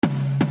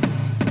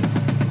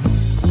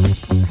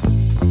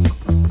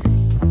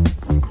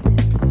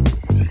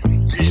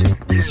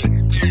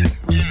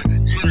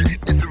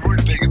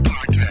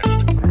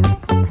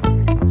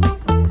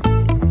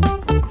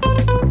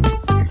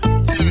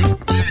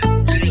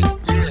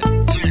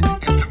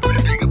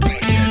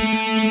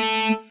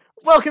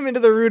Welcome into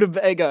the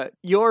Rutabaga,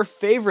 your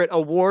favorite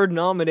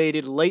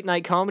award-nominated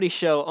late-night comedy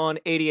show on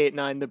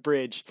 88.9 The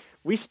Bridge.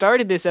 We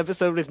started this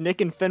episode with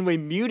Nick and Fenway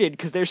muted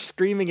because they're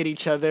screaming at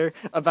each other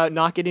about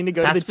not getting to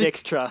go to the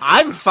Dick's truck.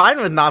 I'm fine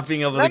with not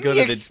being able to go to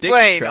the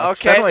Dick's truck.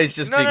 Okay? Fenway's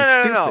just being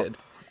stupid.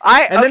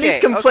 Then he's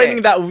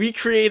complaining that we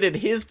created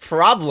his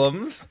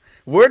problems.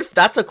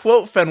 That's a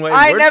quote, Fenway.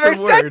 I never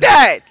said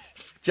that!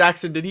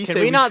 Jackson, did he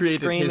say we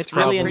created his It's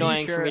problems? really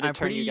annoying for me to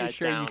turn you guys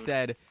down. I'm pretty sure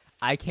you said,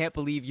 I can't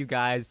believe you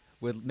guys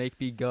would make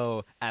me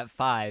go at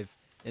 5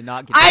 and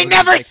not get I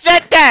never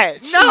said that!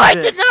 No, I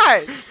did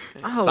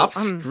not! Stop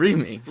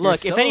screaming.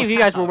 Look, if any of you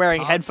guys were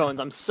wearing headphones,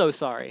 I'm so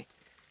sorry.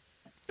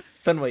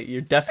 Fenway, you're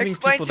deafening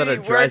Explain people to that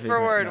me are driving word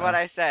for word right what now.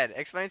 I said.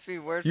 Explain to me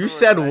word for word. You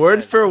said what word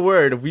I said. for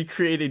word, we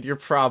created your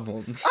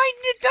problems. I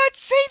did not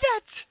say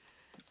that!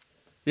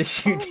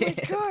 Yes, you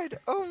did.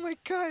 Oh my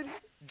god.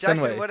 Jackson,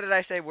 Fenway. what did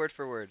I say word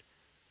for word?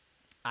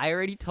 I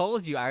already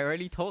told you.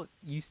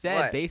 You said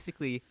What?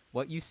 basically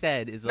what you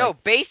said is like. No,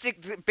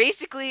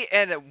 basically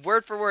and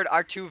word for word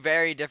are two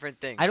very different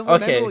things. I don't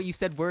remember what you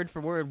said word for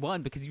word.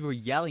 One, because you were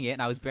yelling it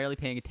and I was barely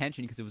paying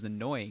attention because it was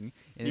annoying.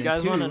 And You then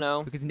guys two, wanna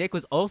know? Because Nick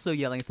was also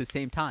yelling at the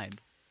same time.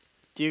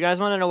 Do you guys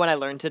want to know what I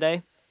learned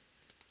today?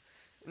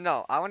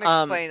 No, I want to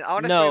explain. I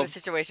want to no. explain the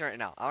situation right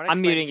now. I'm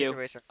muting you.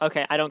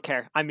 Okay, I don't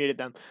care. I muted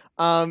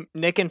them.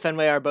 Nick and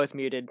Fenway are both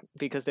muted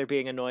because they're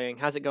being annoying.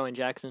 How's it going,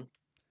 Jackson?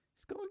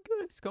 It's going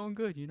good. It's going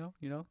good. You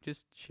know,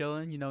 just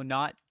chilling.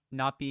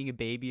 Not being a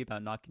baby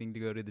about not getting to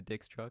go to the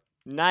Dick's truck.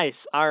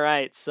 Nice. All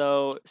right.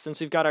 So since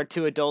we've got our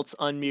two adults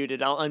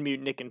unmuted, I'll unmute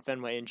Nick and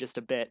Fenway in just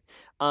a bit.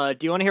 Do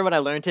you want to hear what I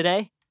learned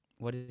today?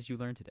 What did you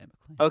learn today,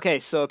 McLean? Okay,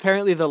 so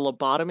apparently the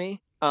lobotomy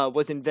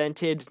was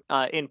invented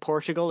in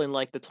Portugal in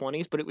like the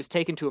 20s, but it was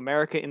taken to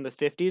America in the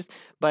 50s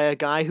by a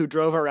guy who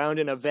drove around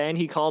in a van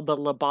he called the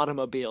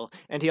lobotomobile,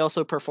 and he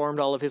also performed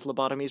all of his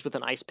lobotomies with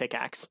an ice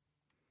pickaxe.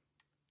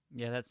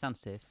 Yeah, that sounds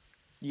safe.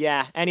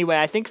 Yeah, anyway,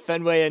 I think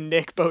Fenway and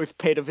Nick both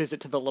paid a visit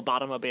to the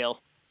lobotomobile,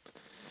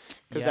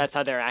 because that's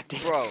how they're acting.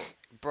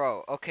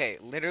 Bro, okay,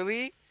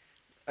 literally,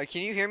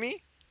 can you hear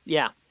me?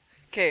 Yeah.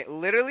 Okay,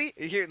 literally,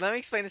 here, let me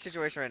explain the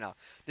situation right now.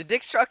 The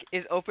Dick's truck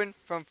is open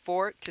from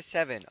 4 to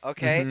 7,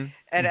 okay?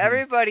 And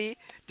everybody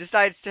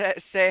decides to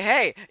say,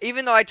 hey,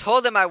 even though I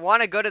told them I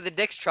want to go to the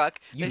Dick's truck,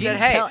 You they didn't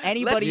said, hey, tell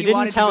anybody You you didn't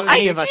wanted tell to go to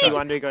any the of us Dick's you truck.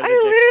 wanted to go to the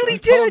I Dick's literally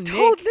truck. did. I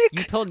told Nick.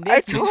 You told Nick. I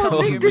You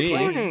told Nick this me.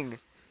 morning.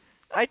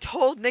 I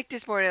told Nick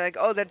this morning, like,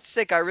 oh, that's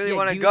sick. I really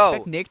want to you go.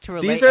 expect Nick to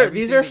relate These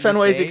everything are that you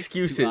Fenway's say to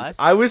excuses. us?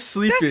 I was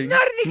sleeping.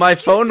 not an My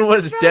excuse, phone it's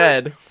was valid.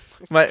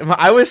 dead.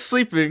 I was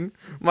sleeping.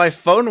 My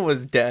phone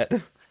was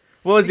dead.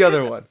 What was the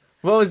other one?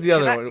 What was the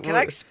other one? Can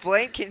I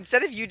explain?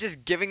 Instead of you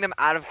just giving them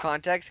out of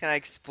context, can I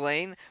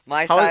explain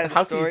my side of the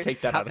How story? can you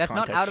take that out of That's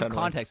context? not out of Fenway?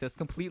 context. That's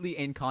completely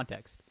in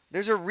context.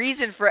 There's a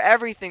reason for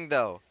everything,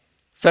 though.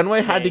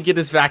 Fenway had to Okay. get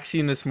his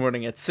vaccine this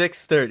morning at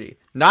 6:30.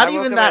 Not I woke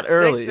even up that at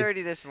early.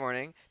 6:30 this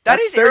morning. That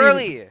That's is 30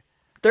 early.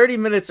 30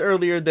 minutes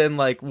earlier than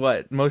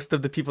most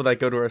of the people that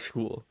go to our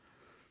school.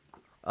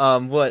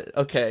 What?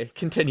 Okay,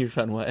 continue,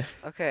 Fenway.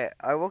 Okay,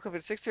 I woke up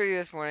at 6:30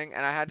 this morning,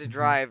 and I had to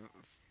drive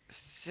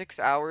 6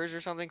 hours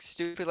or something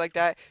stupid like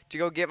that to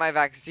go get my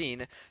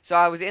vaccine. So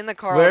I was in the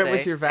car Where all day,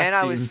 was your and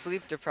I was vaccine?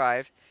 sleep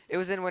deprived. It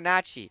was in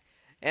Wenatchee,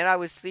 and I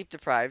was sleep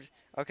deprived.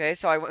 Okay,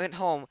 so I went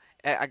home.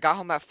 I got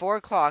home at 4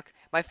 o'clock.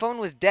 My phone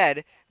was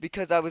dead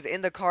because I was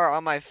in the car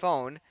on my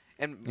phone,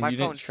 and my you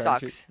phone didn't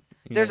charge sucks.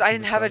 it? I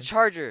didn't have a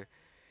charger,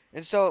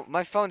 and so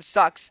my phone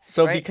sucks.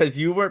 So right? because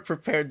you weren't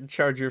prepared to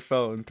charge your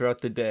phone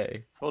throughout the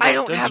day. Hold I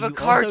on, don't have a You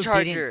car also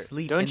charger. didn't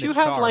sleep Don't in the you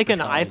have car like for an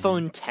some reason.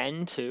 iPhone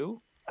 10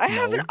 too? I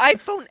have an No.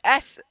 iPhone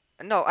S.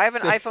 No, I have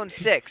an 6. iPhone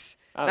 6.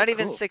 Oh, Not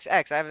even cool.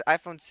 6X. I have an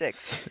iPhone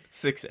 6.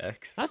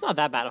 6X. That's not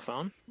that bad a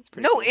phone. It's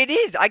pretty No, cool. it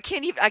is. I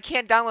can't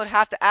download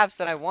half the apps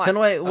that I want.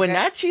 Fenway, okay?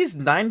 Wenatchee's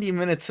 90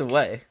 minutes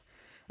away,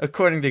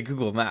 according to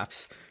Google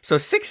Maps. So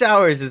 6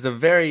 hours is a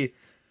very...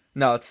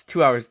 No, it's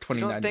 2 hours,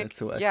 29 think-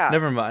 minutes away. yeah.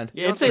 Never mind.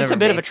 Yeah, it's don't a think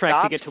bit of a it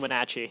trek to get to stops?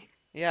 Wenatchee.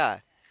 Yeah.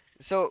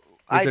 So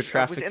there I was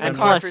traffic in the then?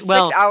 car Plus, for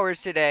well- 6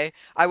 hours today.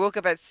 I woke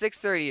up at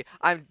 6:30.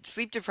 I'm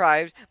sleep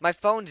deprived. My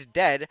phone's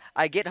dead.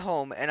 I get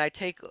home and I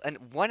take a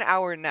 1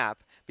 hour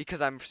nap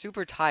because I'm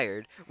super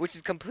tired, which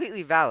is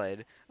completely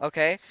valid.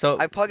 Okay. So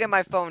I plug in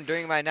my phone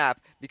during my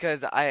nap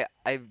because I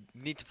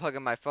need to plug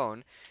in my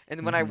phone.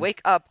 And when I Mm-hmm.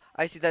 wake up,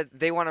 I see that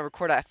they want to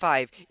record at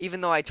 5,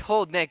 even though I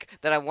told Nick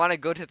that I want to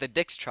go to the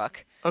Dick's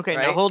truck. Okay,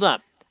 now Right? hold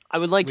up. I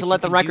would like to Which let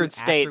you the can do record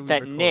after state we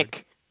that record.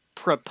 Nick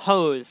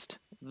proposed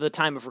the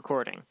time of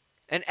recording.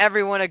 And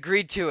everyone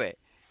agreed to it.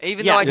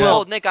 Even Yeah, though I well-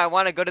 told Nick I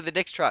want to go to the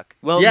Dick's truck.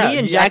 Well, yeah, me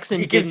and Jackson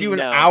he gives didn't you an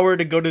know. hour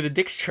to go to the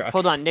Dick's truck.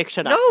 Hold on, Nick,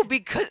 shut up. No,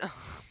 because...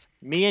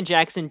 Me and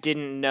Jackson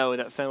didn't know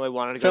that Fenway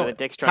wanted to go to Fenway, the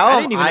Dick's truck. how I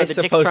am didn't even I know the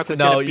Dick's supposed truck to was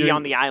going know to be you're-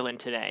 on the island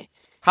today.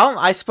 How am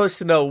I supposed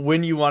to know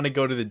when you want to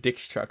go to the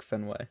Dick's truck,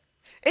 Fenway?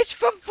 It's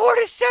from 4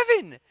 to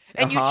 7!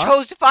 And Uh-huh. you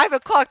chose 5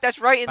 o'clock. That's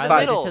right in By the the way,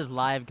 middle. this is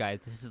live, guys.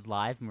 This is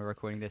live, and we're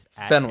recording this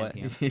at Fenway.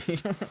 10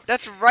 p.m.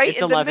 That's right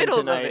It's in the 11 middle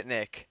tonight. of it,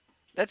 Nick.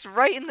 That's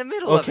right in the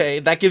middle of it. Okay,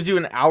 that gives you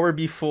an hour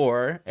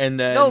before, and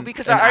then No,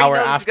 because an I already hour know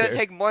this is after. gonna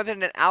take more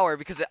than an hour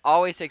because it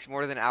always takes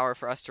more than an hour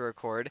for us to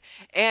record,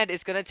 and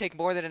it's gonna take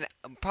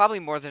probably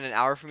more than an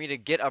hour for me to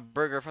get a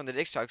burger from the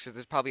Dick's Truck because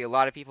there's probably a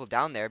lot of people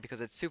down there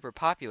because it's super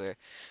popular.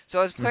 So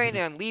I was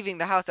planning on leaving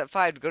the house at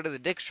 5 to go to the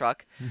Dick's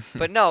Truck,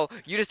 but no,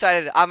 you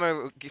decided I'm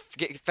gonna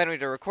get Fenway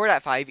to record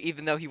at 5,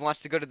 even though he wants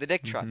to go to the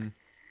Dick Truck.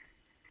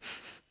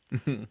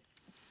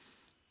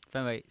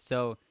 Fenway,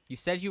 so you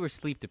said you were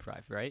sleep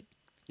deprived, right?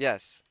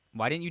 Yes,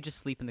 Why didn't you just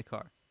sleep in the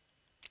car?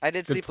 I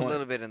did Good sleep point. a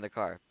little bit in the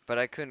car, but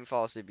I couldn't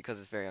fall asleep because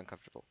it's very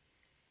uncomfortable.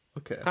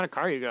 Okay. What kind of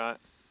car you got?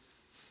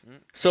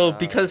 So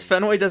because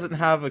Fenway doesn't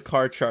have a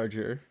car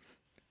charger,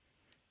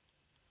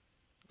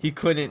 he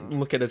couldn't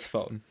look at his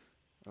phone.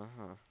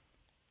 Uh-huh.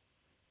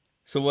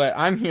 So what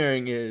I'm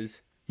hearing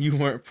is you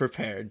weren't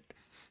prepared.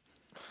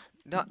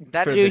 No,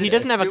 that is Dude, the he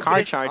doesn't have a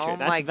car stupidest- charger. Oh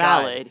That's my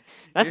valid. God.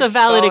 That's You're a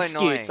valid so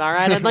excuse, annoying. all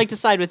right? I'd like to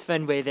side with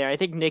Fenway there. I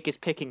think Nick is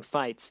picking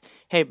fights.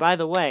 Hey, by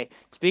the way,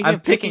 speaking I'm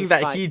of picking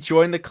that fight- he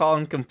joined the call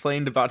and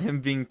complained about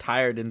him being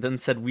tired and then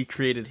said we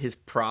created his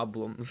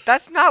problems.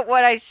 That's not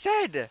what I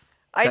said.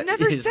 I That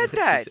never is said what you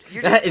that. said.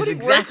 You're That just is putting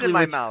exactly words in my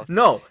what you- mouth.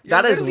 No, You're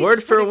that is literally word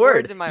just for putting word.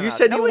 words in my You mouth.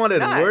 said No, you it's wanted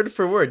not. word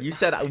for word. You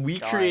said we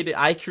God. created.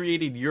 I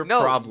created your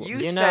No, problem. you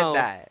You said know-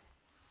 that.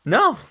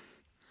 No,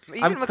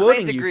 Even I'm McLean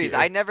quoting you agrees. here.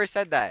 I never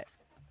said that.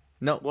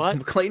 no. What?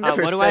 McLean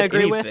never what do said I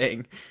agree with?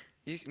 anything.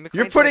 McLean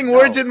You're said putting no.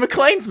 words in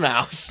McLean's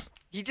mouth.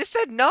 He just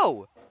said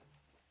no.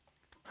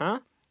 Huh?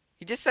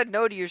 He just said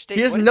no to your He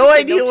statement. has What did no you say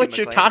idea no to, what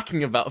you're McLean?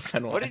 talking about,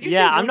 Fenway. What did you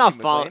Yeah, say no I'm not to,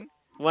 following. McLean?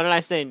 What did I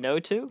say no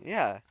to?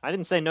 Yeah. I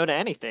didn't say no to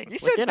anything. You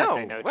What said did no. I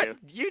say no What? to?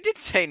 You did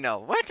say no.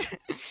 What?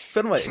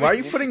 Fenway, why are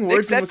you putting Nick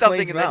words in said something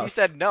McLean's and then you mouth?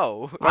 said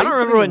no. I don't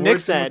remember what Nick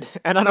said,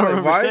 and I don't Fenway,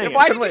 remember why- saying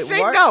Why it. did you Fenway,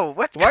 say why- no?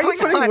 What's Why are going you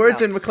putting on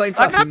words now? in McLean's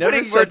mouth? I'm not He never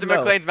putting said words in no.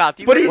 McLean's mouth.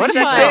 What did What he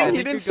if say? I- He think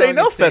didn't you're say going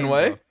no, insane,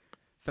 Fenway. bro.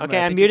 Fenway, Okay,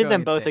 I think you're muted going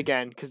them both insane.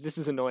 again because this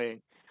is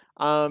annoying.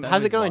 How's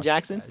Fenway's it going, lost it,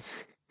 Jackson?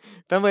 guys.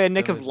 Fenway and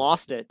Nick have Fenway's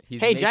lost it.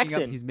 He's Hey, making up-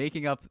 Jackson.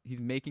 he's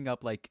making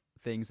up like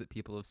things that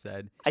people have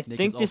said. I Nick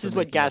think this also is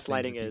what making up things that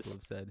gaslighting people is.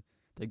 have said.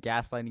 They're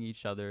gaslighting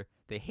each other.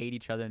 They hate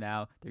each other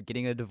now. They're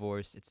getting a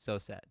divorce. It's so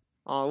sad.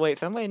 Oh wait,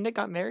 Fenway and Nick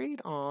got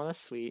married. Oh, that's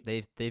sweet.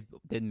 They've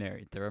been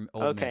married. They're an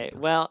old Okay, married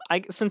couple. well,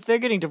 since they're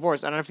getting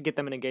divorced, I don't have to get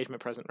them an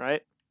engagement present,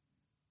 right?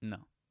 No,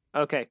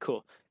 Okay,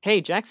 cool.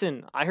 Hey,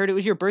 Jackson, I heard it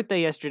was your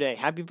birthday yesterday.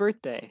 Happy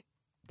birthday.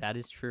 that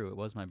is true. It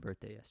was my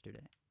birthday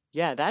yesterday.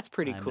 Yeah, that's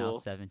pretty I'm now cool.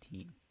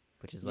 17,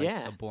 which is like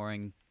Yeah. a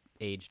boring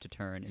age to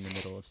turn in the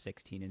middle of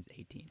 16 and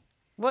 18.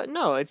 What?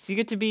 No, you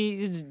get to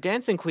be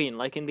dancing queen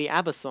like in the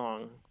ABBA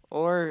song,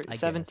 or I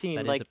guess 17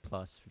 that like is a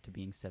plus to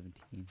being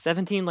 17.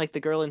 17 like the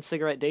girl in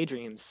Cigarette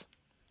Daydreams.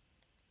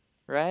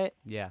 Right?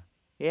 Yeah,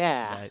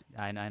 Yeah.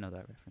 I know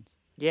that reference.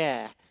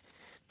 Yeah.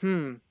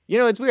 You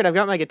know, it's weird. I've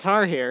got my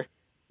guitar here.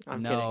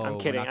 I'm No, kidding. I'm we're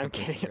kidding. not I'm gonna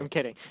play kidding. it. I'm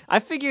kidding. I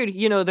figured,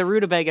 the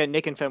Rutabaga,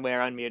 Nick and Fenway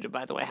are unmuted,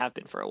 by the way, have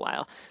been for a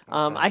while.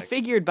 I Perfect.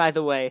 figured, by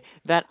the way,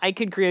 that I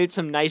could create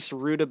some nice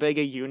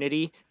Rutabaga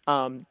unity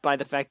by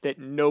the fact that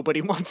nobody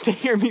wants to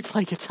hear me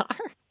play guitar.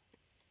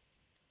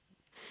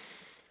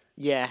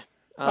 Yeah.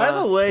 By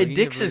the way, bringing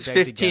the Dick's is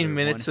Rutabaga 15 together,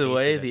 minutes one hatred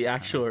away, at the a time.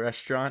 actual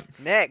restaurant.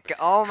 Nick,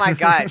 oh my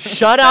God. Shut you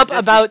said up this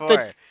about the-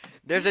 before.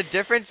 There's a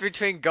difference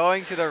between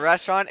going to the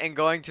restaurant and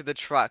going to the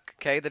truck,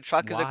 okay? The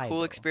truck is a Why, cool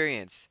though?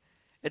 experience.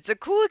 It's a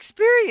cool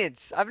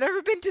experience. I've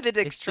never been to the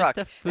Dick's It's truck.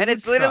 just a And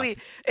it's food truck.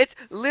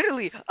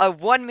 literally a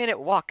 1-minute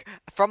walk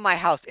from my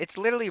house. It's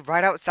literally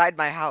right outside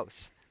my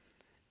house.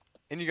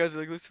 And you guys are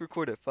like, let's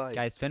record at 5.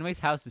 Guys, Fenway's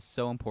house is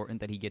so important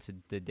that he gets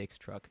the Dick's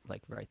truck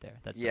like right there.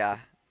 That's so Yeah.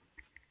 cool.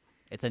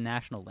 It's a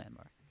national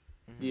landmark.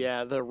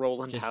 Yeah, the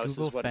Roland Just House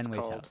Google is what Fenway's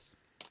it's called. house.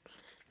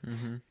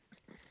 Mm-hmm.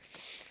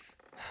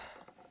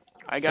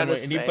 I gotta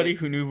say, Anybody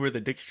who knew where the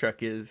Dick's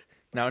truck is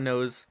now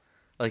knows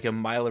like a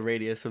mile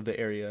radius of the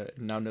area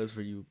and now knows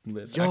where you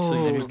live. Yo,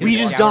 Actually, who's we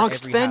gonna just scour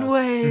doxed every house?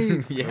 Fenway!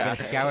 We're yeah. gonna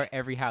scour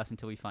every house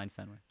until we find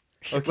Fenway.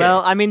 Okay.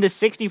 Well, I mean, the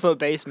 60-foot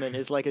basement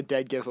is like a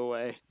dead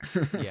giveaway.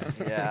 Yeah.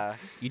 Yeah.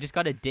 You just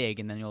gotta dig,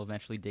 and then you'll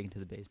eventually dig into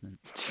the basement.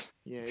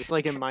 Yeah, it's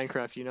like in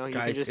Minecraft, you guys,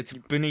 can just... it's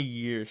been a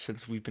year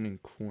since we've been in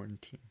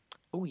quarantine.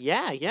 Oh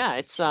yeah, yeah.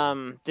 This is It's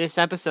true. this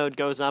episode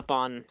goes up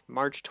on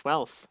March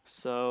 12th.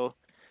 So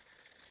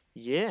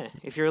yeah,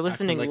 if you're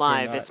listening like we're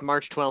live, not. it's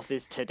March 12th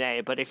is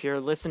today, but if you're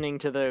listening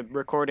to the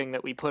recording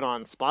that we put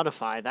on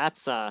Spotify,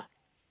 that's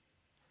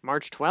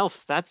March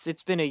 12th.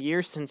 It's been a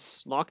year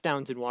since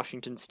lockdowns in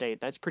Washington state.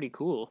 That's pretty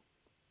cool.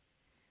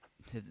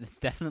 It's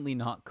definitely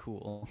not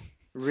cool.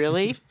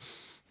 Really?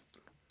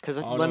 Cuz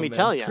Oh, let no, me man,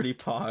 tell you. Pretty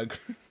pog.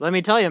 Let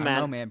me tell you, I don't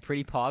know, man. man.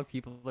 Pretty pog.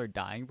 People are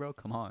dying, bro.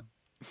 Come on.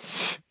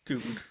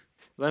 Dude.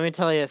 Let me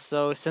tell you.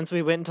 So, since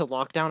we went into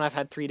lockdown, I've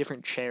had 3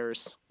 different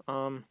chairs.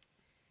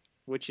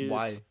 Which is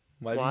Why?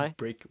 Why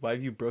why?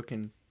 have you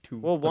broken 2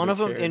 Well, one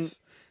other of 'em in- chairs?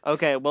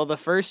 Okay, well, the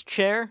first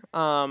chair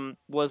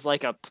was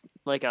like a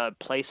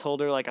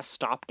placeholder, like a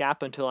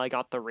stopgap until I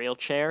got the real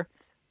chair.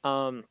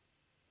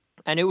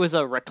 And it was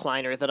a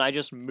recliner that I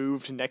just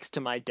moved next to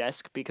my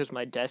desk because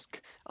my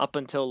desk, up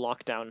until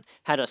lockdown,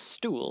 had a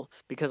stool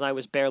because I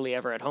was barely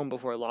ever at home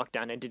before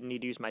lockdown and didn't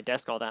need to use my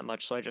desk all that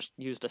much, so I just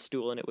used a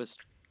stool and it was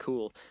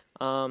cool.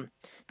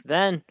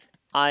 Then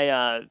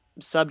I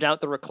subbed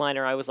out the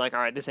recliner. I was like, all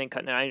right, this ain't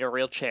cutting it. I need a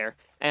real chair.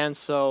 And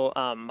so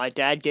my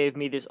dad gave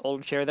me this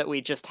old chair that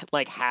we just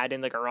like had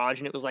in the garage,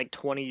 and it was like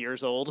 20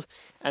 years old.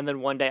 And then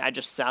one day I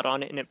just sat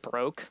on it and it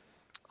broke.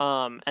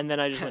 And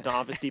then I just went to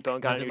Office Depot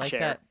and got a new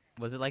chair.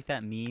 Was it like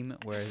that meme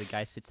where the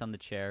guy sits on the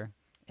chair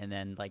and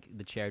then like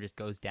the chair just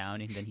goes down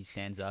and then he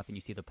stands up and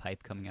you see the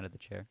pipe coming out of the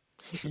chair?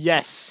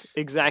 Yes,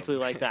 exactly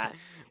like that.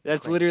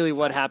 That's literally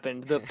what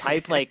happened. The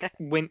pipe like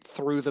went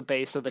through the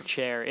base of the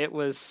chair. It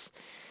was,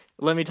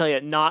 let me tell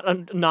you, not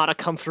a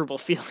comfortable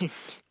feeling.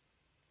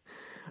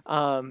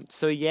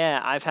 So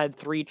yeah, I've had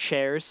 3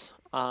 chairs.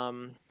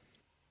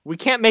 We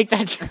can't make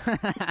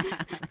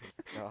that.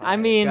 I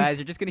mean, guys,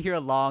 you're just gonna hear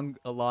just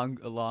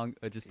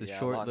a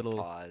short long little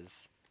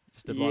pause.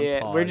 Just a long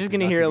pause. We're just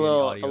gonna hear a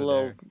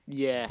little.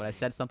 Yeah. But I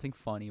said something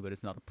funny, but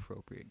it's not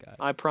appropriate, guys.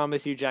 I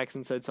promise you,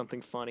 Jackson said something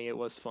funny. It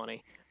was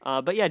funny.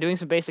 But yeah, doing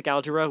some basic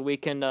algebra, we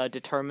can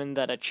determine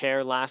that a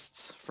chair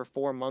lasts for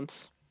 4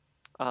 months,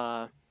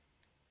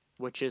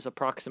 which is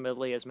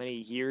approximately as many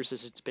years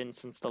as it's been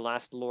since the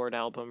last Lorde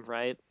album,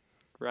 right?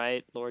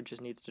 Right? Lorde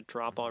just needs to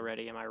drop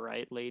already. Am I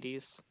right,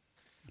 ladies?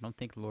 I don't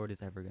think Lorde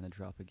is ever gonna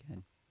drop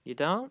again. You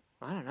don't?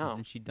 I don't know.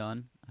 Isn't she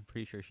done? I'm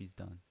pretty sure she's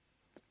done.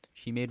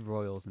 She made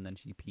Royals and then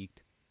she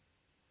peaked.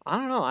 I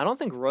don't know. I don't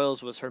think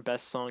Royals was her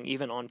best song,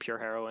 even on Pure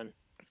Heroin.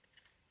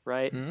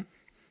 Right?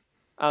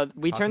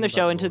 We turned the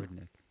show into... Nick.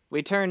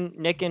 We turned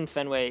Nick and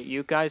Fenway.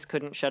 You guys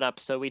couldn't shut up,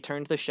 so we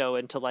turned the show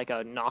into like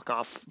a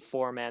knockoff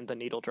 4-man The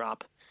Needle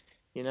Drop.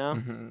 You know?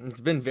 Mm-hmm.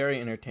 It's been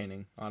very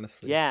entertaining,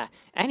 honestly. Yeah.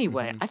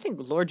 Anyway, I think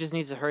Lorde just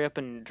needs to hurry up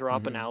and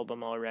drop an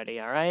album already,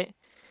 all right?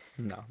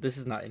 No, this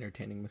is not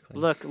entertaining,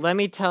 McLean. Look, let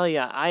me tell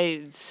you,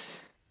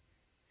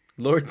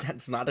 Lorde,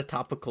 that's not a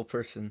topical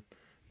person.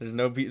 There's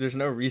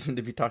no reason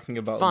to be talking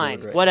about Fine,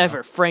 Lorde right whatever.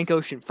 now. Frank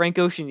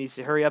Ocean needs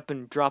to hurry up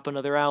and drop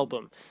another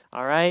album.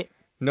 All right?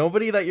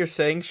 Nobody that you're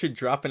saying should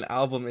drop an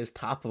album is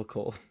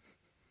topical.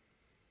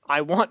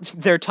 I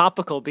want they're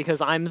topical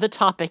because I'm the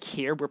topic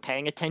here. We're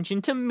paying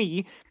attention to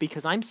me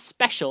because I'm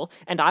special,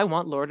 and I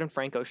want Lorde and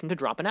Frank Ocean to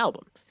drop an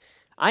album.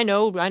 I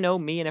know,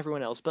 me and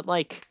everyone else,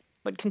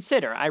 but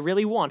consider, I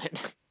really want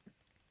it.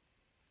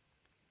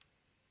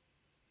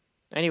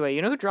 Anyway,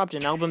 you know who dropped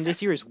an album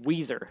this year is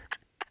Weezer.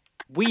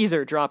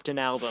 Weezer dropped an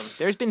album.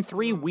 There's been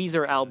 3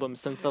 Weezer albums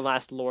since the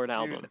last Lorde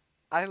album.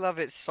 I love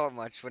it so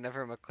much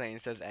whenever McLean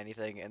says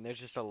anything and there's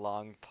just a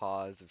long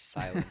pause of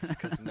silence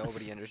because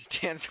nobody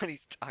understands what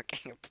he's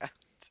talking about.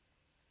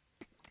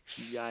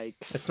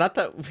 Yikes. It's not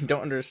that we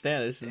don't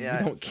understand, it's just we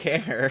don't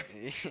care.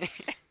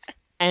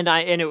 And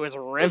it was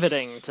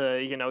riveting to,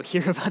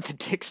 hear about the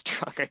Dix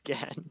truck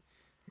again.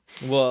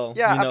 Well,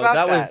 yeah,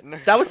 about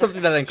that was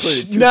something that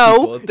included 2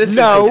 people.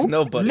 No,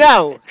 Nobody.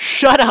 No,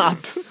 shut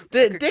up.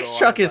 The Dix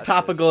truck is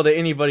topical to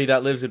anybody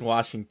that lives in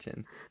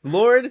Washington.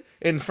 Lorde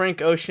and Frank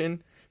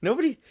Ocean,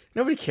 nobody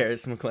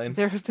cares, McLean.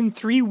 There have been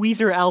 3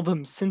 Weezer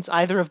albums since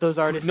either of those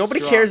artists Nobody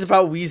dropped. cares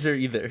about Weezer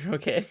either,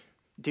 okay?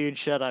 Dude,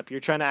 shut up.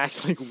 You're trying to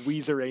act like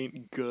Weezer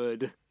ain't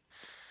good.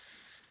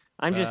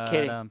 I'm just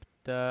kidding.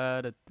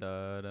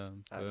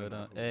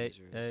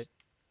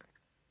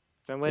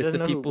 It's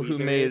the people who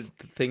made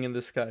The Thing in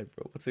the Sky,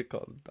 bro. What's it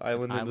called?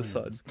 Island in the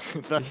Sun.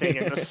 The Thing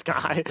in the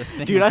Sky.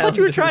 Dude, I thought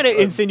you were trying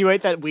to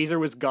insinuate that Weezer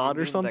was God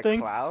or something.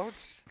 The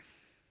clouds?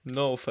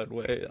 No,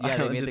 Fenway. Yeah,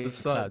 Island they in made the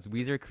Sun. clouds.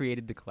 Weezer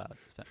created the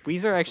clouds.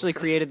 Weezer actually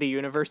created the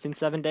universe in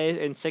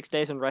 6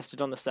 days and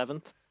rested on the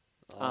 7th.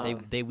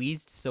 They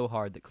wheezed so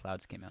hard that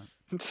clouds came out.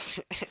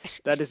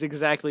 That is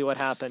exactly what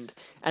happened.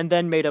 And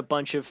then made a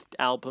bunch of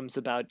albums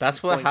about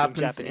That's what boinking happens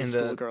Japanese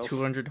in the schoolgirls.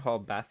 200 hall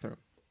bathroom.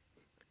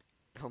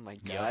 Oh my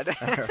god.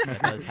 That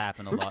does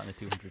happen a lot in the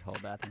 200 hall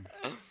bathroom.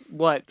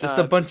 What? Just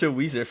a bunch of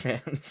Weezer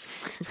fans.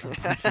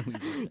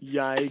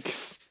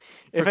 Yikes.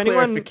 For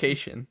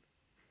clarification,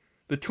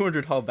 the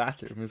 200 hall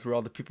bathroom is where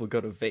all the people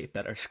go to vape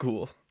at our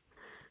school.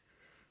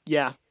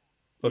 Yeah.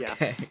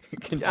 Okay.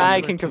 Yeah.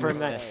 I can confirm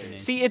that.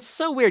 See, it's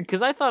so weird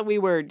because I thought we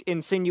were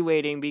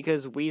insinuating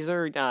because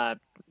Weezer,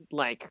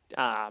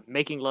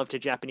 making love to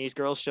Japanese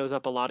girls shows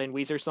up a lot in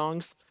Weezer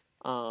songs.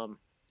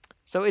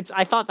 So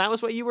I thought that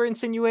was what you were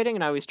insinuating,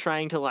 and I was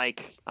trying to what?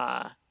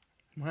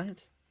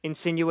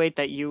 Insinuate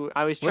that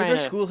I was trying What does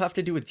our school have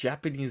to do with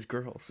Japanese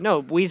girls?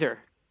 No, Weezer.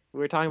 We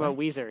were talking about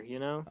Weezer, you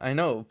know? I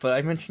know, but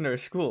I mentioned our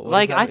school.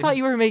 I thought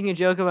you were making a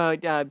joke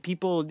about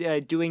people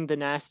doing the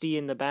nasty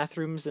in the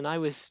bathrooms, and I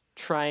was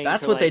trying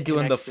That's to, what they do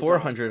in the connect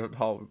 400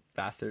 hall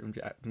bathroom,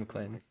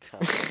 McLean.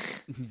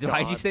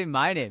 Why'd you say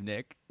my name,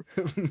 Nick?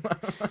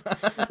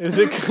 Is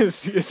it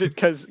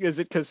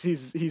because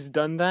he's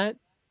done that?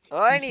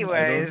 Well,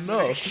 anyways.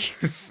 I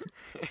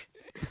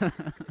don't know.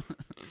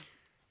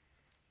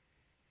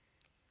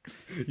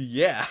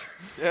 Yeah.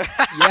 Yeah,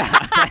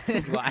 that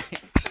is why.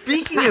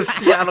 Speaking of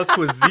Seattle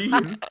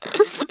cuisine,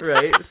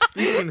 right?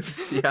 Speaking of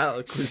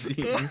Seattle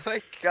cuisine, Oh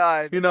my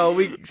god. you know,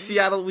 we got.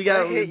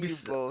 I hate you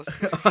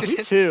both. Me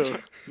too.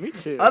 Me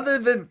too. Other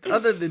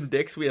than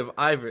dicks, we have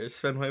Ivers.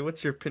 Fenway,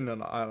 what's your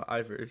opinion on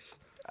Ivers?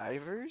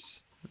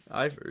 Ivers?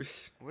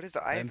 Ivers. What is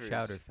Clam Ivers?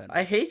 chowder, Fenway.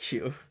 I hate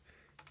you.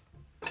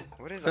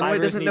 What is Fenway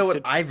Ivers doesn't know needs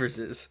what to- Ivers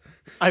is.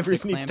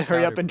 Ivers clam needs to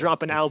hurry up chowder and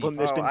drop an plus the album.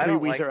 There's seafood. been Oh, I 3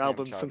 don't Weezer like clam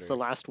albums since the chowder.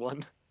 last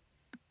one.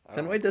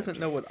 Fenway doesn't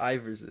know what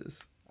Ivers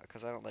is.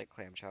 Because I don't like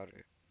clam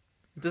chowder.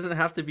 It doesn't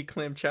have to be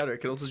clam chowder. It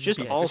can also It's just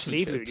be all fish and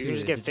seafood. chips. You can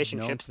just get They're fish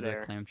and known chips for their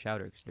there. clam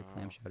chowder because their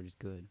clam Oh. chowder is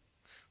good.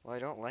 Well, I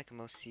don't like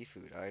most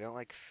seafood. I don't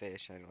like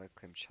fish. I don't like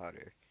clam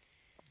chowder.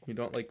 You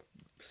don't like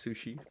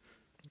sushi?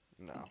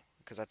 No,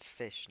 because that's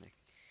fish, Nick.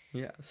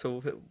 Yeah.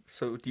 So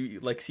do you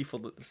like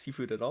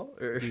seafood at all?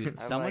 Or Dude,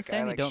 I someone like- I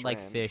saying they like don't like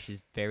shrimp. fish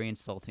is very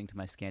insulting to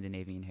my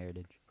Scandinavian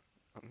heritage.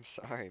 I'm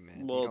sorry,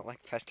 man. Well, you don't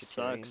like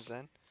pescatarians sucks.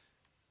 then?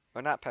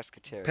 Or not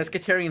pescatarians.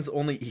 pescatarians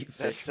only eat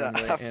That's fish the-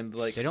 Fenway, and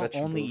like They don't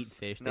only vegetables. eat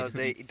fish. They No, just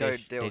they eat don't-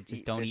 fish. they don't just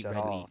eat don't fish eat at red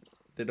all. meat.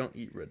 They don't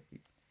eat red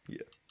meat. Yeah.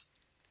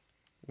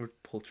 Or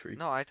poultry.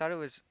 No, I thought it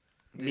was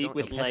they Meat don't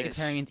with eat legs.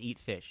 fish. Pescatarians eat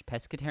fish.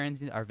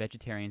 Pescatarians are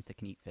vegetarians that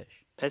can eat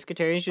fish.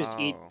 Pescatarians just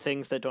eat Oh.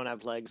 things that don't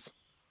have legs.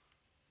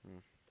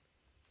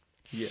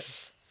 Yeah.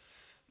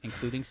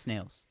 Including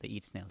snails. They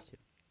eat snails too.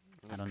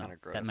 That's I don't know. kinda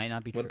gross. That might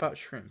not be What true. about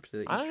shrimp? Do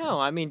they I eat don't shrimp? know.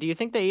 I mean, do you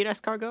think they eat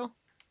escargot?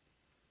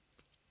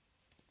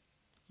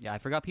 Yeah, I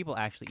forgot people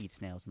actually eat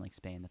snails in like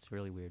Spain. That's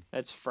really weird.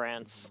 That's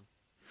France,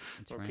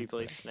 It's where France, people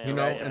but- eat snails. You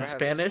know, guys ever in have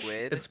Spanish,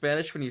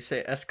 squid? when you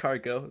say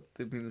escargot,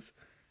 that means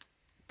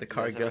the You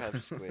guys ever cargo.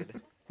 have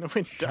squid? No,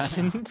 it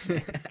doesn't.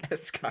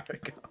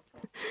 escargot.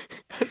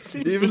 That's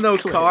in Even though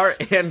English. car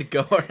and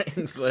go are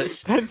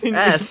English, That's in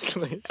S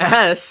English.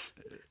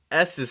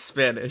 S is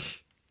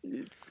Spanish.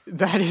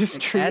 That is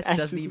And true. S S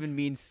doesn't is- even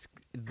mean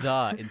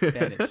the in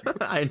Spanish.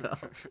 I know.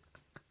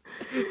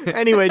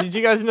 Anyway, did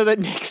you guys know that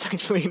Nick's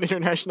actually in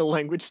international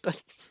language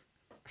studies?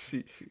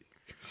 See.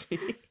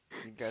 You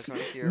guys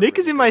wanna hear a Nick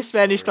is really in my good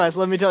Spanish story? class.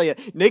 Let me tell you,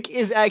 Nick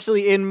is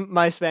actually in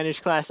my Spanish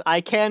class.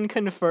 I can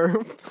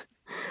confirm.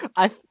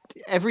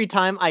 Every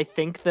time I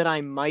think that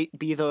I might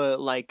be the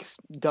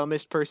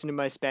dumbest person in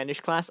my Spanish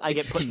class, I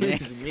get put.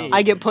 Excuse me.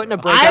 I get put in a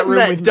breakout I've room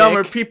met with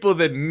dumber Nick. people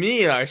than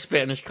me in our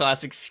Spanish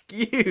class.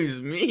 Excuse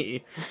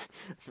me.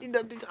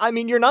 I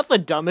mean, you're not the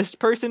dumbest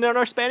person in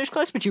our Spanish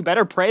class, but you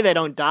better pray they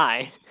don't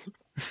die.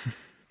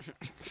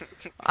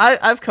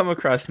 I've come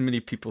across many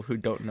people who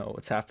don't know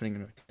what's happening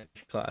in our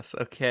Spanish class.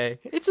 Okay,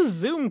 It's a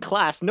Zoom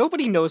class.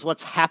 Nobody knows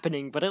what's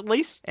happening, but at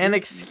least and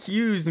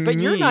excuse But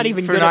me you're not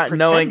even for good at not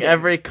knowing pretending.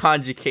 every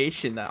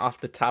conjugation off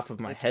the top of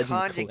my It's head. and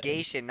claim.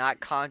 conjugation, not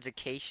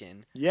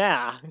conjugation.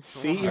 yeah.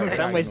 See, even Alright.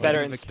 Fenway's better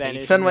in Unification.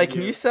 Spanish. Fenway, than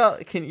can you sell?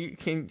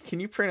 Can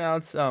you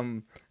pronounce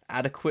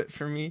adequate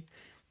for me,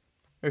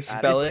 or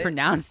spell Just it?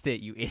 pronounced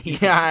it, you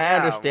idiot. Yeah, I Yeah,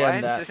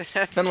 understand what? that.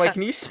 That's Fenway, not-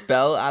 can you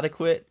spell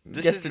adequate?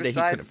 This Yesterday is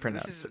he couldn't besides,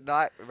 pronounce this is it.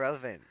 not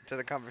relevant to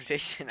the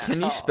conversation at Can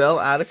you all. spell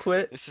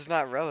adequate? This is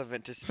not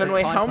relevant to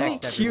Fenway, Spanish how at many all.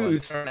 Context, everyone.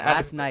 cues are an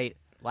adequate?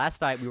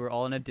 Last night we were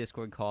all in a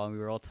Discord call and we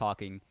were all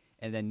talking,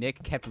 and then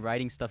Nick kept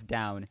writing stuff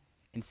down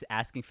and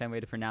asking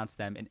Fenway to pronounce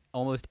them, and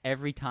almost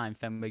every time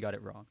Fenway got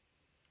it wrong.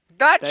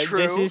 Not That- true.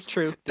 This is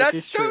true. This That's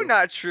is so true.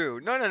 not true.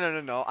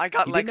 No. I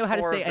got You like didn't know how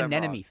to 4 say of them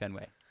anemone, wrong.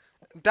 Fenway.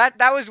 That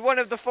was one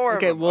of the 4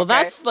 Okay, of them. well, okay?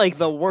 that's like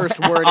the worst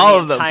word in All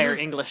the of them. entire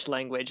English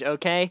language,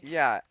 okay?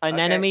 Yeah.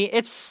 Anemone,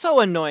 it's so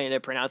annoying to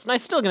pronounce, and I'm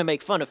still gonna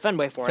make fun of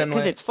Fenway for it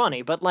because Fenway. it's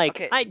funny. But like,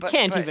 Okay, I but-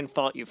 can't but- even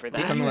fault you for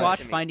Did that. Come you on. watch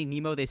To me. Finding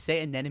Nemo? They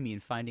say anemone in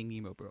Finding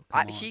Nemo, bro. Come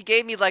on. He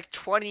gave me like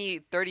 20,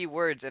 30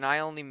 words, and I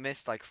only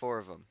missed like 4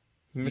 of them.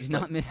 You You missed did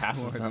not like miss half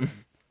 4 of of them.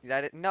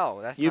 them.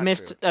 No, that's You not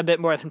missed true. a bit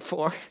more than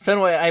 4.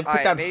 Fenway, I put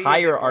Alright, down maybe a bit more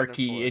than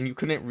hierarchy, 4. and you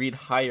couldn't read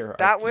hierarchy.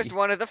 That was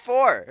one of the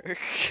 4.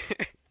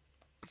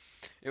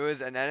 It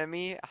was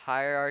anemone,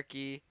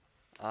 hierarchy.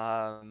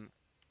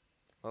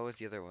 What was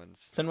the other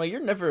ones? Fenway, you're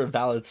never a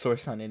valid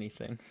source on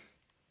anything.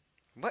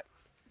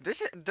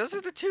 Those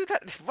are the 2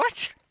 that.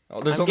 What?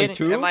 Oh, there's I'm only getting-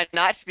 2. Am I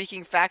not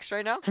speaking facts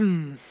right now?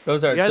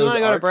 Those are. You guys those want to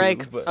go are to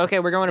break? 2, but- Okay,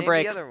 we're going to Name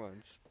break. the other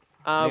ones.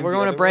 Name We're the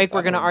going to other break. ones? We're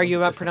I going to don't know argue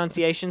the about difference.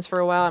 pronunciations for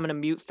a while. I'm going to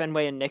mute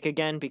Fenway and Nick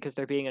again because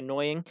they're being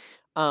annoying.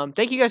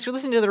 Thank you guys for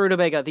listening to the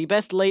Rutabaga, the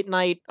best late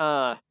night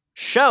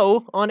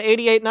show on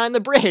 88.9 The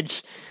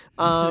Bridge.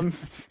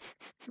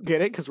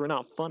 Get it? Because we're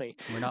not funny.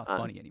 We're not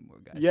funny anymore,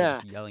 guys. yeah.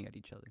 We're just yelling at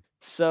each other.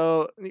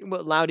 So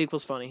loud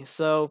equals funny.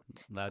 So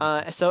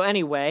Loud. so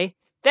anyway,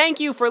 thank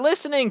you for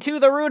listening to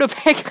the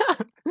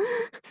Rutabaga,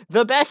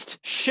 the best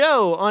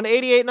show on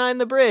 88.9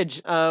 The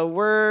Bridge.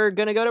 We're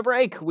gonna go to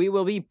break. We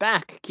will be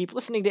back. Keep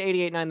listening to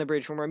 88.9 The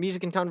Bridge for more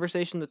music and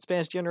conversation that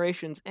spans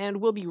generations, and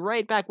we'll be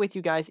right back with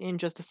you guys in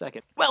just a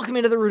second. Welcome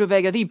into the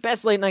Rutabaga, the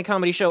best late night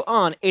comedy show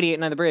on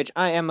 88.9 The Bridge.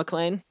 I am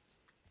McLean.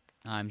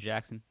 I'm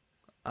Jackson.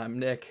 I'm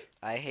Nick.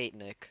 I hate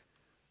Nick.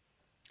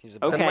 He's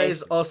a Okay. Fenway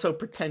is also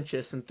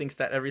pretentious and thinks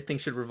that everything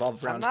should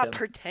revolve I'm around not him.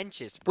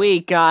 pretentious, bro. We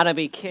gotta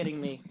be kidding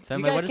me.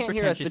 Fenway, You what guys does can't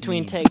hear us pretentious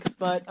between mean? takes,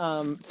 but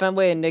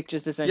Fenway and Nick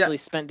just essentially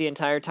spent the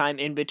entire time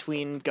in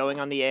between going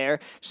on the air,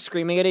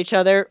 screaming at each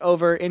other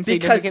over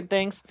insignificant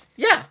things.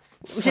 Yeah.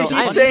 So He's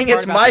I'm- saying part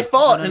it's about my this-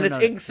 fault no, and no, it's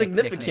no, Nick,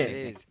 insignificant. It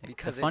is The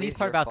because funniest it is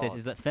part your about fault. this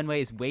is that Fenway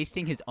is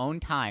wasting his own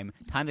time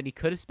that he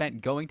could have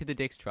spent going to the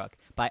Dick's truck,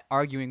 by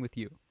arguing with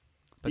you.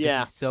 Because Yeah.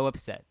 he's so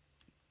upset.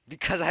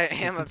 Because I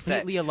am upset.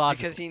 completely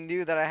illogical. Because he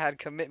knew that I had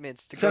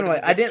commitments to go to Fenway,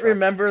 the I Dick's didn't truck.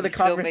 remember the He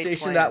still made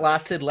conversation that plans.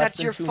 lasted less That's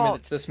than your 2 fault.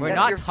 minutes this We're morning.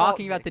 That's not your fault,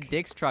 talking about the Nick.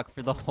 Dick's truck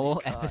for the whole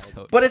God.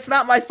 episode. But it's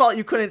not my fault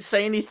you couldn't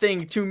say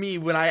anything to me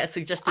when I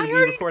suggested I we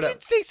already record did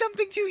it. say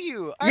something to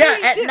you. I Yeah,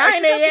 already at did. 9 I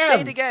shouldn't have to say a.m..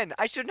 it again.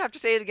 I shouldn't have to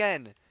say it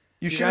again.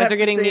 You You shouldn't guys have are to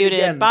getting say it muted.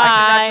 again. Bye. I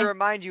shouldn't have Bye. to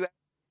remind you.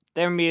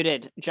 They're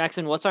muted.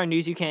 Jackson, what's our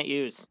news you can't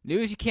use?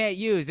 News you can't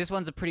use. This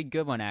one's a pretty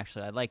good one,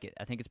 actually. I like it.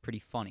 I think it's pretty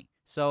funny.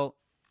 So,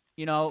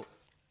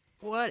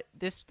 what?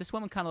 This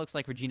woman kind of looks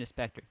like Regina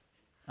Spektor.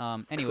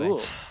 Anyway.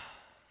 Cool.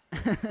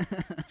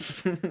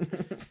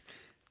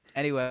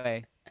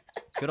 Anyway,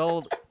 good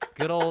old.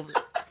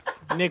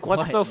 Nick, what's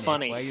What, so Nick?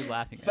 funny? Why are you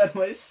laughing at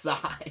me? Fenway's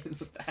sigh in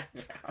the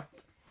background.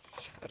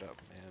 Shut up,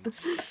 man.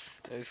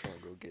 I just want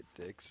to go get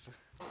dicks.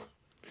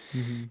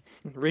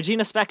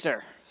 Regina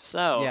Spektor.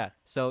 So Yeah.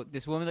 So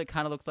this woman that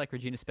kind of looks like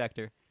Regina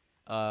Spektor,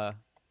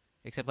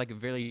 except like a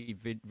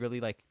really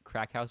like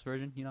crack house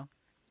version, yeah.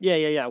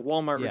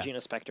 Walmart Yeah. Regina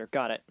Spektor.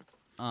 Got it.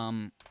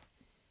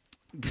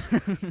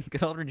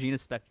 Good old Regina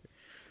Spektor,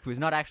 who is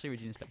not actually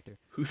Regina Spektor.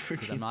 Who's 'Cause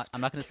Regina?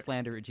 I'm not going to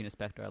slander Regina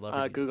Spektor. I love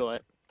Regina Google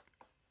it.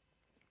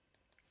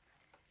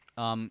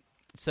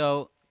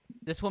 So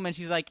this woman,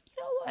 she's like,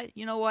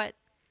 you know what?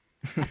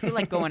 I feel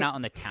like going out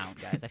on the town,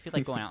 guys. I feel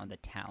like going out on the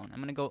town. I'm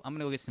gonna go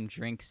get some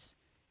drinks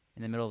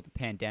in the middle of the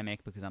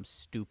pandemic because I'm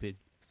stupid.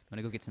 I'm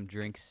gonna go get some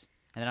drinks,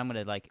 and then I'm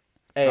gonna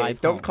Hey,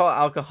 drive don't home. call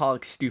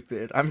alcoholics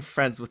stupid. I'm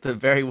friends with a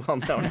very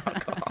well-known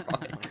alcoholic. Oh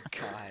my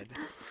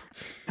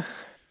god.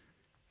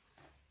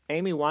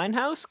 Amy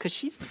Winehouse? Because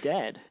she's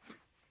dead.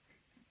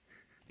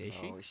 Is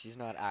she? Oh, she's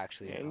not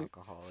actually an Amy-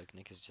 alcoholic.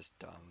 Nick is just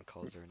dumb.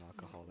 Calls her an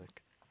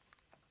alcoholic.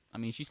 I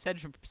mean, she said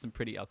some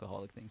pretty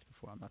alcoholic things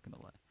before. I'm not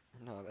gonna lie.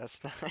 No,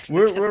 that's not. that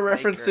We're doesn't make her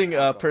referencing an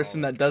a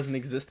person that alcoholic. doesn't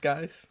exist,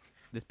 guys.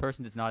 This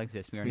person does not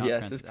exist. We are not Yes,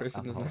 friends this with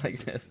person does not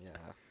alcoholics. exist. Yeah.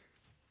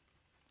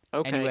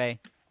 Okay. Anyway,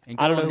 in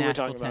I don't good know old who we're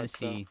Nashville, talking about,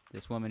 so- Tennessee,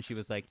 this woman, she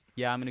was like,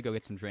 "Yeah, I'm gonna go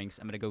get some drinks.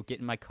 I'm gonna go get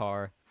in my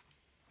car,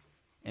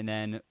 and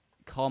then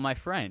call my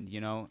friend.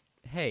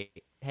 Hey,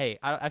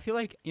 I feel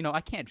like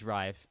I can't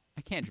drive.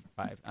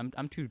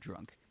 I'm too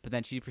drunk." But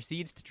then she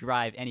proceeds to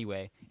drive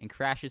anyway and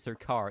crashes her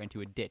car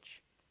into a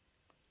ditch.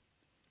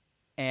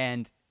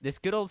 And this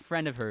good old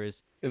friend of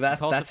hers, she calls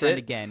the That's friend it.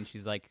 again.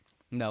 She's like,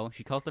 no,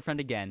 she calls the friend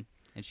again,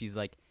 and she's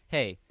like,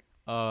 "Hey,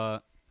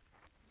 so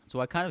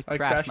I kind of I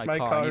crashed crashed my I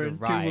car need a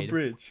into a ride."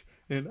 bridge,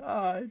 and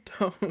I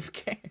don't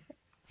care.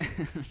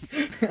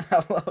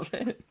 I love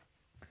it.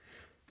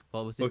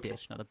 Well, it was a Okay.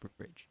 ditch, not a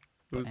bridge.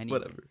 It was Anyway.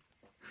 whatever.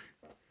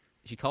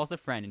 She calls a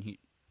friend,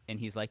 and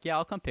he's like, "Yeah,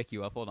 I'll come pick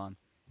you up. Hold on."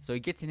 So he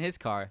gets in his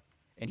car,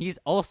 and he's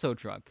also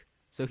drunk.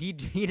 So he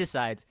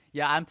decides,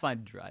 "Yeah, I'm fine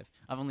to drive.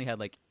 I've only had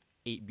like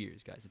 8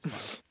 beers, guys.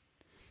 It's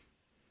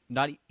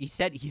fine." He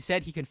said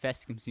he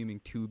confessed to consuming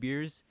 2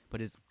 beers, but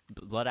his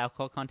blood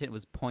alcohol content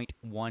was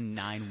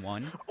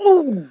 0.191.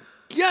 Oh,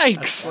 That's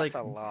yikes! like,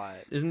 That's a lot.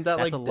 isn't that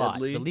That's like a lot.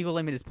 deadly? The legal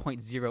limit is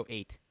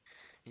 0.08.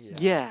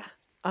 Yeah.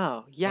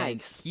 Oh, And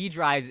yikes. he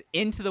drives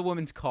into the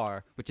woman's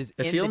car, which is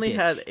If in he the only ditch.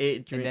 had 8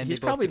 and drinks, then he's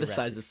they both probably get the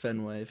size arrested. of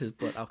Fenway if his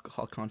blood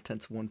alcohol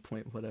content's 1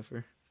 point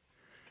whatever.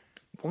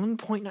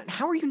 1.9.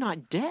 How are you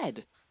not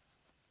dead?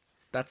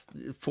 That's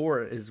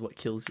 4 is what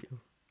kills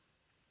you.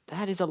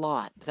 That is a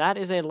lot. That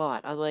is a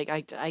lot.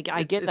 I get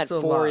that it's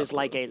a 4 lot, is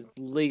like a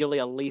legally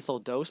a lethal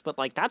dose, but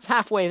like that's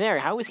halfway there.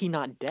 How is he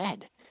not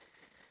dead?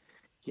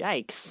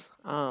 Yikes.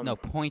 No,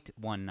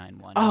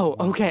 0.191. Oh,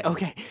 not okay, 1.1.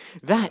 okay.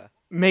 That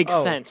makes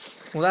Oh. sense.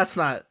 Well, that's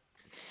not.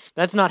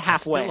 That's not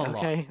halfway, still a lot.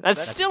 okay? That's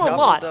That's still a double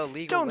lot. the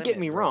legal Don't get limit,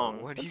 me bro.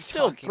 wrong. What are you It's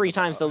still talking 3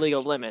 times the about?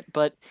 legal limit,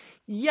 but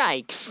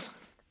yikes.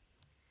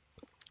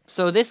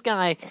 So this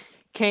guy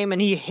came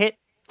and he hit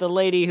the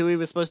lady who he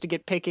was supposed to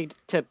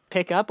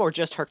pick up, or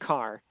just her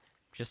car?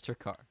 Just her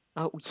car.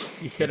 Oh, You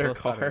They hit her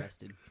both got car.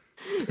 arrested.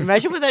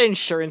 imagine what that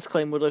insurance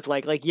claim would look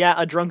like. Like, yeah,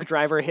 a drunk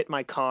driver hit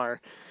my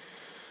car.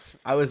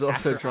 I was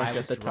also After drunk I at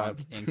was the drunk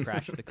time. and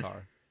crashed the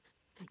car.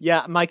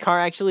 Yeah, my car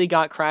actually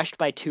got crashed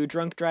by 2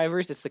 drunk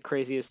drivers. It's the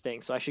craziest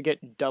thing, so I should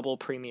get double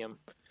premium.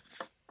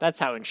 That's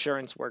how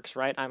insurance works,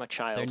 right? I'm a They're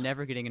child.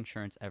 never getting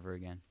insurance ever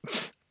again.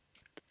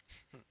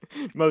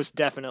 Most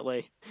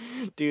definitely.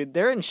 Dude,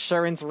 their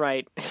insurance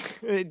rate...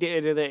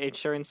 the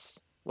insurance...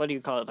 What do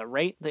you call it? The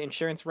rate? The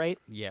insurance rate?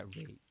 Yeah,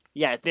 right.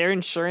 Yeah, their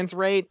insurance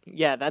rate,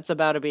 yeah, that's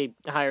about to be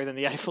higher than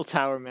the Eiffel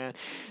Tower, man.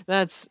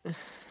 That's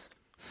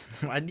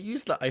Why'd you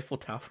use the Eiffel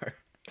Tower?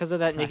 because of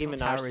that Nicki Eiffel Minaj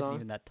Tower isn't song.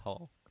 even that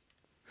tall.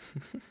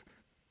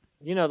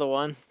 You know the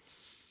one.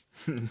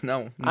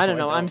 No, I don't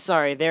know. I'm don't.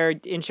 sorry. Their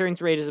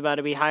insurance rate is about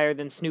to be higher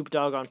than Snoop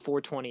Dogg on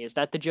 420. Is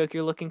that the joke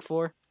you're looking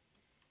for?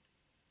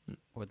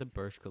 Or the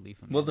Burj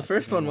Khalifa. Well, Man. the That's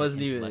first even one more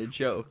wasn't even a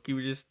intellectual. joke. You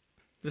were just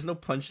there's no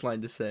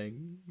punchline to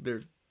saying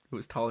it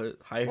was higher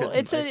Well, than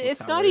it's Eiffel it's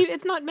not Tower. even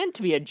it's not meant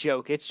to be a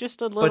joke. It's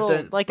just a little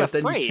like a but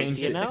then you phrase, changed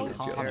you it to know? a joke.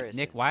 Comparison.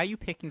 Nick, why are you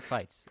picking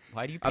fights?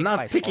 Why do you? Pick I'm not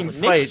fights picking all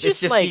the time? Nick's fights. It's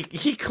just just like-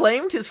 he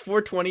claimed his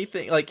 420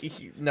 thing. Like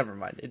never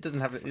mind. It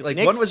doesn't have like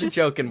Nick's one was just- a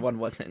joke and one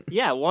wasn't.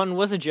 Yeah, one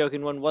was a joke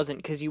and one wasn't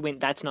because you went,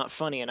 "That's not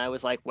funny," and I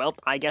was like, "Well,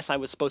 I guess I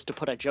was supposed to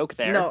put a joke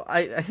there." No,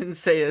 I didn't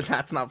say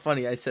that's not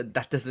funny. I said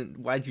that doesn't.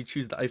 Why'd you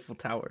choose the Eiffel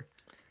Tower?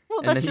 well,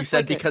 And that's then you just said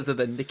like because of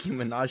the Nicki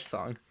Minaj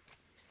song.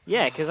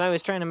 yeah, because I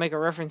was trying to make a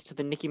reference to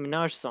the Nicki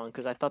Minaj song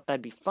because I thought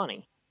that'd be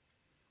funny.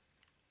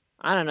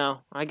 I don't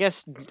know. I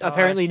guess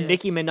apparently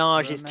Nicki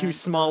Minaj is too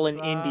small and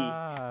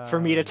indie for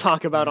me to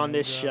talk about on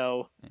this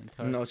show.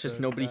 No, it's just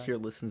nobody here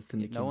listens to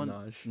Nicki No one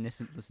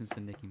Minaj. listens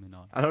to Nicki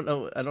Minaj. I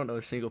don't know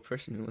a single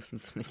person who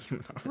listens to Nicki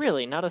Minaj.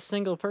 Really, not a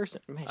single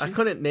person. Man, I she-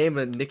 couldn't name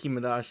a Nicki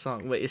Minaj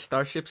song. Wait, is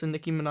Starships a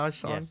Nicki Minaj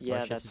song? Yes,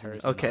 Yeah, Starships that's is a Nicki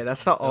hers. Okay, Minaj.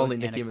 that's the So only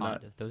is Nicki Anaconda.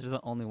 Minaj. Those are the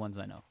only ones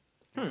I know.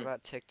 What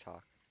about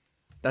TikTok?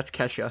 That's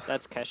Kesha.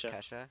 That's Kesha.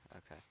 Kesha?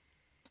 Okay.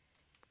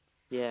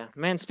 Yeah,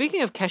 man.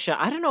 Speaking of Kesha,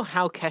 I don't know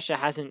how Kesha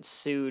hasn't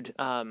sued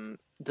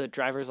the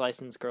driver's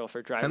license girl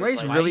for driver's Fenway's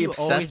license. Why really do you always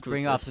obsessed with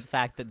bring up this. the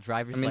fact that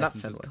driver's not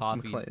license was Fenway,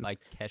 copied McLean. like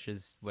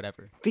Kesha's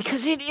whatever?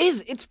 Because it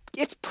is.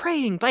 It's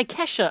praying by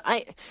Kesha.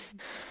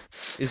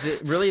 Is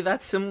it really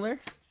that similar?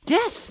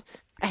 Yes.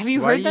 Have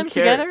you Why heard do you them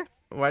care- together?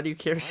 Why do you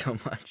care so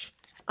much?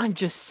 I'm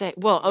just saying.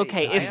 Well,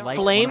 okay. I If like Likes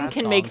Flame one of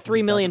can the make songs and $3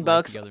 he million doesn't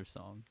like bucks, the other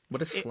songs.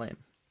 What is Flame?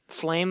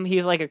 Flame,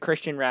 he's like a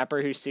Christian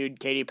rapper who sued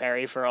Katy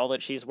Perry for all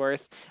that she's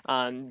worth,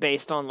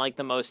 based on like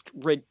the most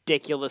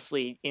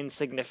ridiculously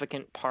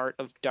insignificant part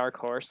of Dark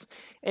Horse.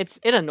 It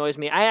annoys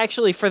me. I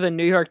actually, for the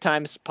New York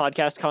Times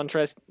podcast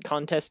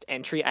contest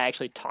entry, I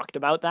actually talked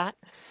about that.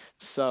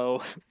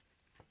 So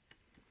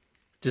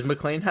Does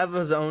McLean have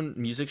his own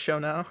music show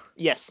now?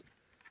 yes,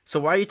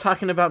 So why are you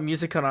talking about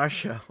music on our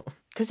show?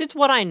 because it's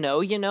what I know.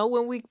 You know,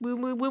 when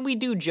we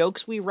do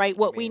jokes, we write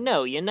what we mean,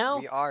 know. You know.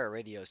 We are a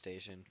radio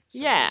station. So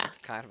Yeah.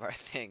 music's kind of our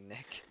thing,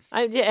 Nick.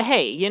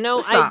 Hey, you know,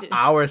 That's not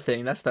our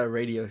thing. That's the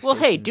radio well,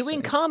 hey, station's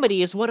doing thing.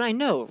 comedy is what I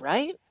know,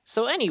 right?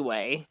 So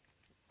anyway,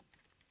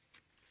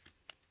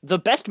 the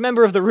best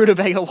member of the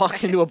Rutabaga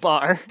walks into a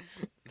bar.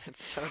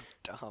 That's so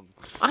dumb.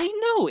 I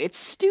know, it's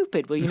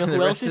stupid. Well, you know The who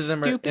rest else of is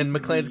them stupid? and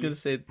McLean's gonna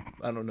say,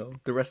 I don't know.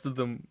 The rest of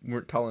them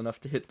weren't tall enough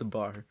to hit the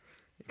bar,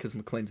 because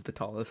McLean's the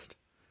tallest.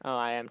 Oh,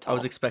 I am tall. I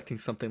was expecting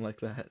something like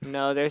that.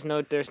 No, there's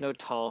no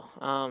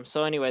tall.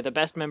 So anyway, the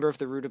best member of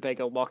the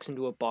Rutabaga walks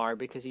into a bar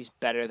because he's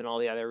better than all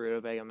the other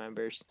Rutabaga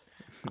members.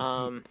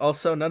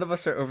 Also, none of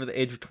us are over the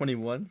age of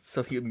 21,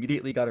 so he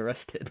immediately got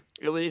arrested.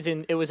 It was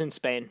in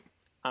Spain.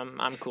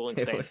 I'm cool in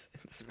It Spain. was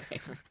in Spain.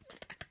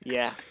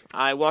 Yeah,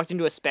 I walked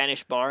into a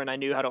Spanish bar and I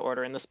knew how to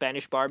order in the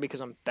Spanish bar because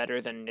I'm better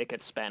than Nick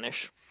at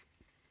Spanish.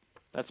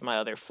 That's my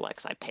other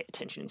flex. I pay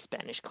attention in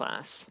Spanish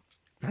class.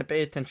 I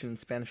pay attention in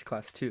Spanish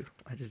class too.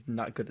 I'm just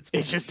not good at It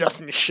Spanish. just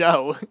doesn't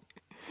show.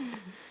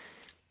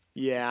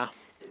 Yeah.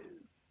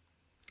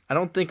 I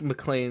don't think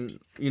McLean.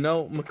 You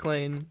know,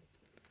 McLean.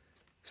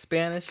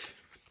 Spanish.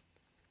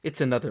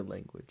 It's another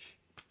language.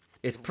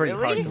 It's pretty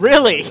hard. Really? to learn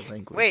Really? another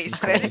language. Wait,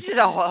 Spanish is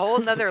a whole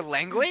nother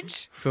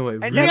language? Fenway,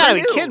 I You never gotta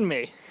be knew. kidding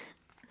me.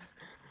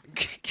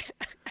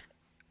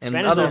 and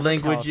Spanish other is-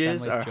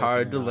 languages Fenway's are joking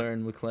hard or to not.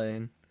 learn,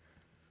 McLean.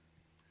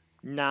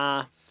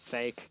 Nah,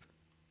 fake.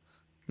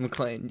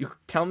 McLean, you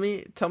tell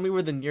me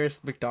where the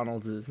nearest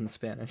McDonald's is in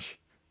Spanish.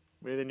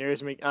 We're the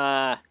nearest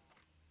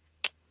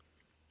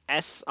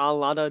Es al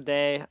lado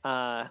de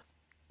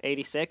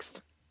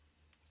 86th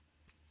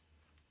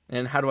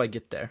And how do I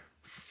get there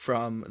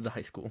from the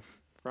high school?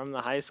 from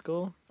the high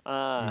school.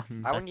 I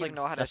wouldn't That's, even like,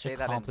 know how to such a say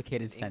that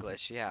complicated in sentence.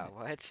 English. Yeah,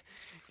 what?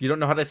 You don't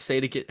know how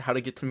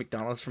to get to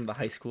McDonald's from the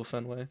high school,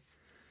 Fenway?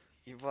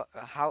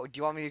 How do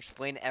you want me to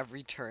explain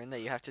every turn that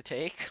you have to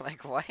take?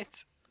 Like what?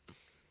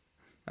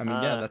 I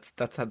mean, yeah,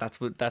 that's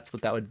what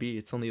that would be.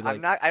 It's only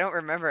like, I don't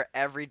remember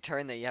every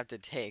turn that you have to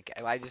take.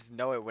 I just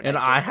know it when and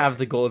I I get have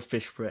the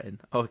goldfish bread.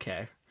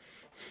 Okay.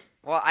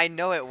 Well, I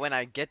know it when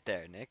I get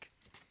there, Nick.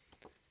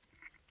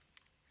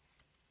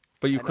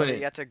 But you I know that couldn't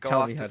you have to go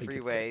tell off me how the to get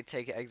freeway,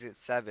 take exit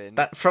 7.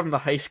 that from the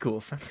high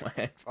school,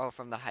 Fenway. Oh,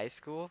 from the high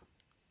school?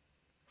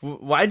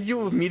 Why did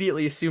you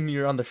immediately assume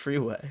you're on the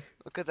freeway?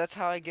 Because that's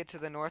how I get to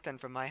the north end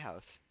from my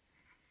house.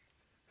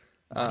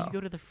 Why do Oh. you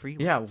go to the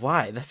freeway? Yeah,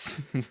 why? That's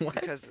what?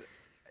 Because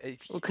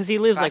Because he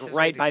lives like fastest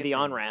way right to by get the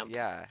things, on ramp.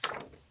 Yeah.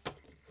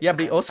 Yeah, but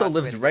he the also fastest way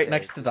lives to get right there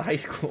next is to the high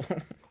school.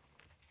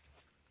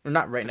 Or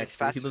not right But next it's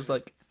to it. He faster lives to-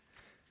 like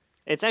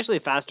It's actually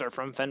faster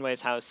from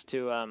Fenway's house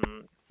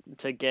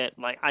to get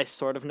like I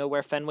sort of know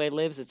where Fenway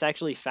lives. It's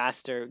actually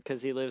faster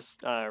because he lives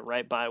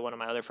right by one of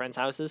my other friends'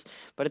 houses.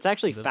 But it's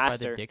actually He lives by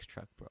faster. the Dick's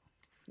truck, bro.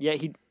 Yeah,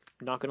 he.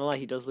 Not gonna lie,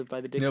 he does live by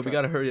the Dick's No, truck. we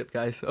gotta hurry up,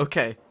 guys.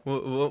 Okay,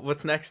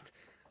 what's next?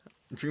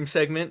 Dream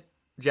segment.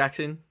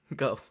 Jackson,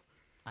 go.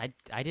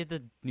 I did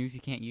the news you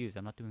can't use.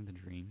 I'm not doing the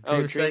dream.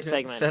 Oh, dream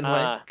segment.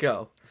 Fenway,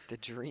 go. The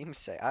dream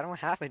say I don't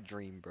have a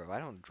dream, bro. I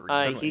don't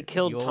dream. He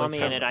killed You always Tommy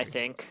in have it, a I dream.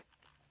 think.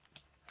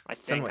 I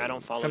think I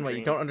don't follow Fenway, Dream.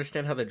 you don't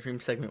understand how the Dream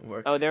segment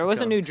works. Oh, there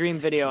was a Go. new Dream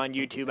video on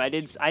YouTube. I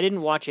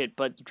didn't watch it,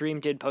 but Dream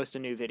did post a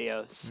new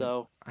video.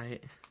 So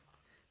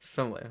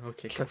Fenway,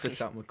 okay, cut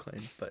this out,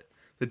 McLean. But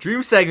the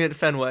Dream segment,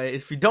 Fenway,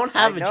 is if you don't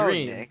have I know, a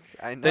dream, Nick.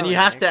 I know, then you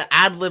have Nick. to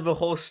ad-lib a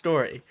whole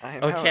story. I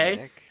know, Okay?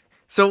 Nick.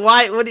 So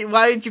why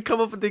did you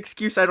come up with the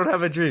excuse I don't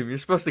have a dream? You're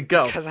supposed to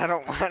go. Because I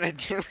don't want to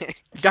do it.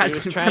 God, He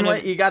was trying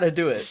Fenway, to- you gotta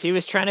do it. he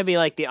was trying to be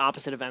like the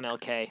opposite of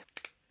MLK.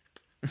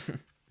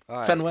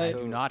 Alright, Fenway. I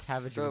do not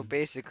have a So dream.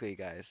 basically,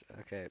 guys,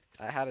 okay,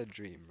 I had a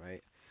dream,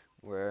 right,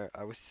 where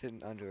I was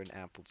sitting under an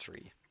apple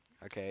tree,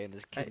 okay, and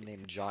this kid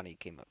named Johnny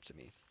came up to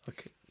me.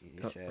 Okay. He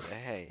Oh. said,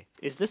 "Hey,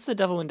 Is this the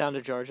Devil Went Down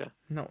to Georgia?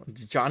 No,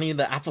 it's Johnny and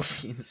the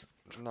Appleseeds.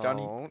 no,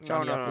 Johnny no,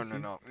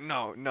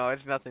 Appleseeds? no,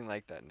 it's nothing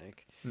like that,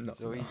 Nick." No.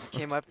 So he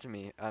came up to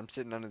me. I'm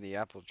sitting under the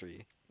apple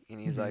tree, and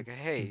he's like,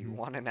 "Hey, you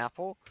want an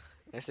apple?"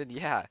 And I said,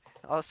 "Yeah."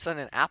 All of a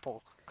sudden, an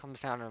apple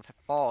comes down and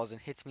falls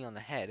and hits me on the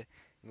head.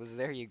 He goes,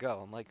 "There you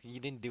go." I'm like, "You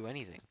didn't do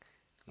anything."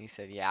 And he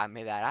said, "Yeah, I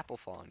made that apple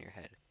fall on your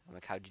head." I'm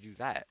like, "How'd you do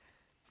that?"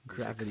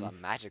 He said, "'Cause Gravity.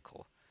 I'm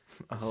magical."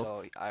 Oh.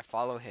 So I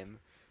follow him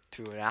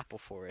to an apple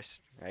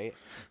forest, right?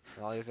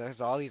 And there's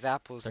all these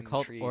apples They're in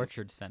called the trees.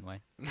 orchards,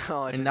 Fenway.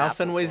 No, it's And an now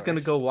apple Fenway's gonna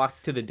go forest.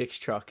 walk to the Dick's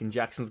truck, and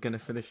Jackson's gonna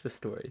finish the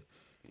story.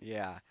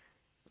 Yeah.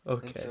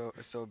 Okay.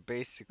 And so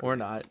basically. Or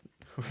not.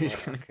 He's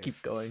Well, gonna okay.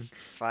 keep going.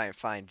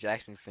 Fine.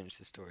 Jackson finished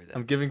the story then.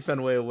 I'm giving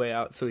Fenway a way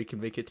out so he can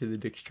make it to the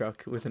Dick's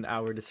truck with an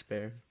hour to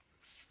spare.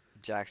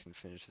 Jackson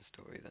finished the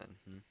story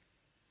then.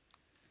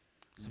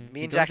 So Me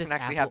we and go to Jackson this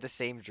actually have apple- the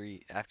same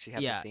dream. Actually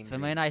have Yeah, the same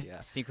Fenway and I dreams, yeah.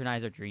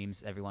 synchronize our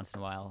dreams every once in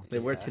a while. They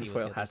just wear to see what tinfoil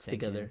the other's hats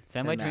thinking. together.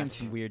 Fenway They dreams match.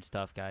 some weird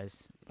stuff,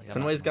 guys. Like, I'm not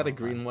Fenway's got a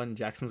gonna lie. green one.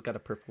 Jackson's got a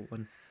purple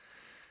one.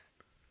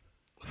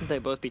 Wouldn't they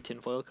both be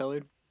tinfoil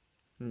colored?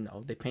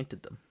 No, they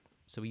painted them.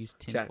 So we use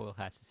Jack- tinfoil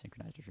hats to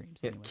synchronize our dreams.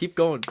 Yeah, Anyway. keep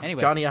going. Anyway,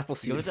 Johnny We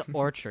Appleseed. go to the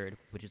orchard,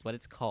 which is what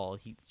it's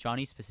called.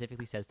 Johnny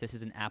specifically says this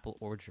is an apple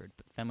orchard,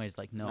 but Fenway's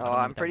like, no. I No, don't know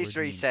I'm what that pretty word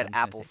sure he means, so said I'm just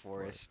gonna apple say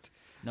forest.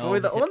 No, Fenway,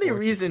 he the said only orchard.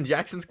 reason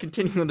Jackson's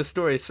continuing the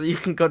story is so you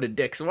can go to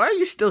Dick's. Why are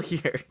you still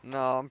here?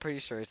 No, I'm pretty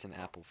sure it's an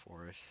apple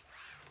forest.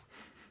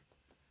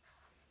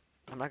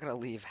 I'm not gonna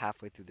leave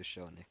halfway through the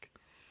show, Nick.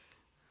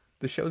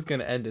 The show's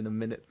gonna end in a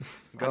minute.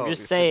 Go.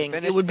 just fi- saying, it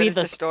finish, would be finish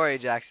the- the story,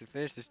 Jackson.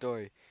 Finish the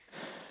story.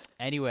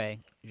 Anyway,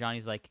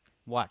 Johnny's like,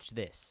 watch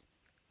this,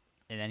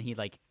 and then he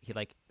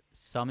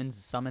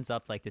summons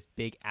up like this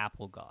big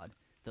apple god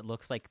that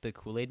looks like the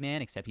Kool-Aid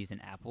Man, except he's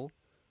an apple.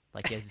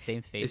 Like he has the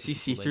same face. Is he as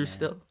the see-through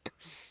Kool-Aid Man. still?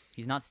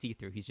 He's not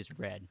see-through. He's just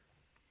red,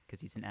 because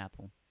he's an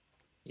apple.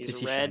 He's Is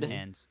he red. shiny?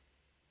 And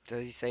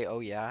Does he say, "Oh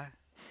yeah"?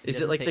 Is it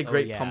doesn't like say, the "Oh,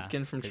 Great yeah,"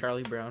 Pumpkin from but-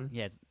 Charlie Brown?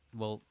 yeah,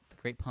 well, the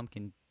Great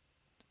Pumpkin.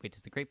 Wait,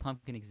 does the Great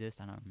Pumpkin exist?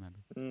 I don't remember.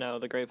 No,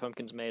 the Great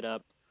Pumpkin's made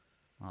up.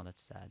 Oh,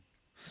 that's sad.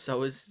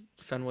 So is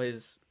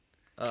Fenway's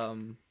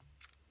confidence.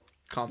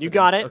 You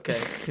got it. Okay,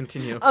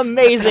 continue.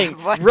 Amazing,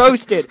 What?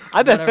 roasted.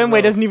 I bet What a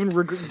Fenway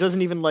roast.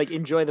 doesn't even like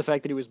enjoy the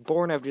fact that he was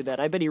born after that.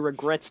 I bet he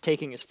regrets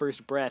taking his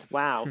first breath.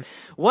 Wow,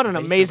 what an I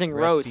bet he amazing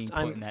regrets being roast.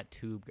 put in that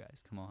tube,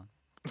 guys. Come on.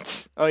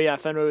 Oh yeah,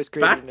 Fenway was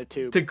created Back in a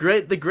tube. the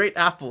great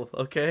apple,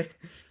 okay?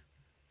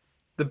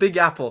 The big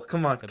apple.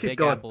 Come on, The keep Big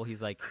going. Apple.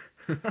 He's like,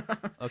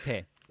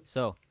 okay,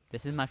 so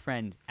this is my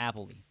friend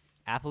Appley.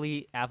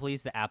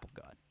 Appley's the apple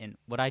god, and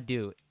what I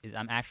do is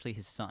I'm actually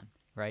his son,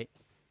 right?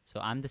 So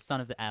I'm the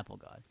son of the apple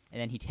god,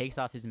 and then he takes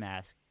off his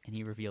mask and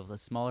he reveals a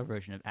smaller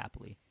version of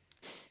Appley,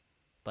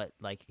 but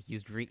like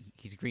he's green.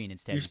 He's green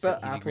instead. You He's spell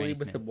he's a Granny Appley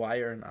with a Smith Y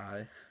or an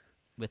I.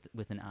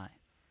 with an I.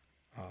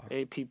 Oh.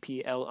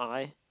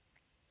 Appli.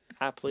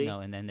 Apply. No,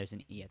 and then there's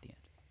an E at the end.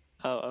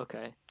 Oh,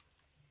 okay.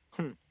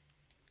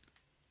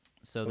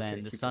 So Okay,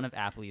 then the keep son of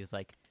Appley is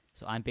like,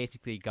 so I'm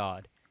basically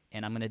God,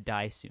 and I'm gonna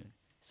die soon.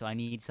 So I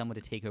need someone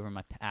to take over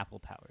my apple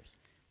powers.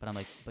 But I'm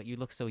like, but you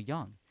look so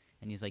young.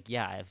 And he's like,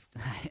 yeah, I've.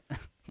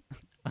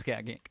 Okay,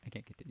 I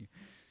can't continue.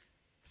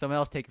 Someone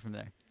else take it from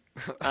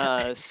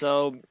there.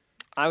 So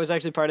I was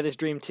actually part of this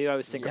dream too. I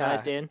was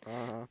synchronized in.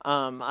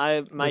 Uh-huh.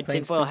 My McLean's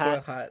tinfoil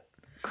hat, hat.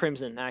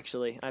 crimson.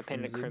 Actually, I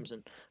painted it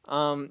crimson.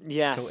 Crimson?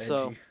 Yeah. So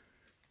So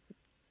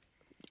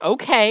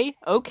edgy.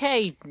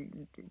 okay,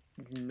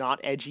 not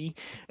edgy.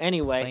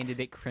 Anyway, Painted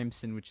it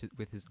crimson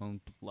with his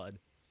own blood.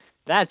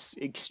 that's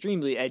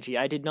extremely edgy.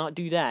 I did not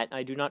do that.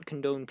 I do not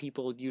condone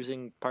people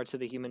using parts of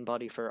the human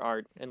body for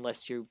art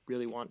unless you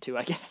really want to,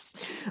 I guess.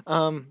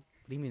 What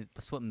do you mean?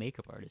 That's what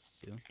makeup artists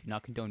do. Do you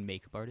not condone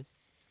makeup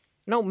artists?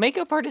 No,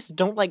 makeup artists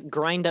don't like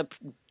grind up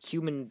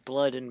human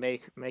blood and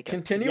make makeup.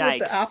 Continue Yikes.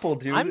 with the apple,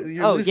 dude.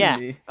 You're oh losing yeah.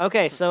 me.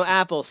 Okay, so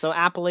Apple. So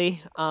Appley,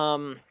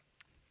 Appley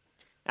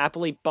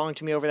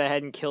bonked me over the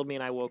head and killed me,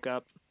 and I woke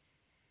up.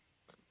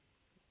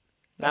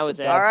 That That's was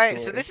a it. bad All right,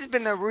 story. so this has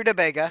been the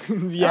Rutabaga.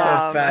 Yeah.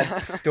 That's a bad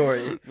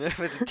story. It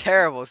was a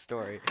terrible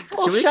story.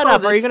 Well, Can we shut call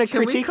up. Are you this- gonna can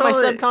we critique my call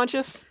it-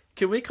 subconscious?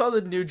 Can we call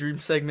the new dream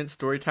segment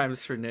Story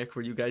Times for Nick,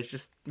 where you guys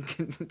just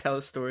can tell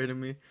a story to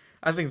me?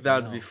 I think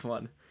that would be No.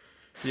 fun.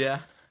 Yeah?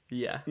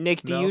 Yeah.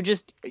 Nick, do No?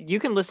 you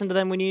can listen to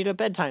them when you need a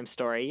bedtime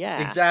story?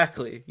 Yeah.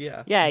 Exactly.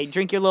 Yeah. Yeah, you It's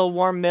drink your little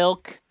warm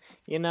milk.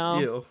 You know.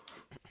 you.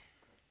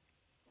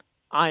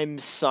 I'm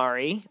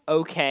sorry.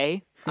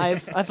 Okay.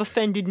 I've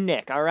offended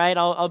Nick. All right,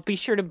 I'll be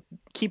sure to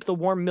keep the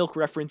warm milk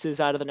references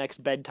out of the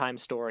next bedtime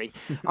story.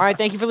 All right,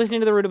 thank you for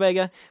listening to the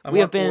Rutabaga. I We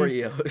have want been.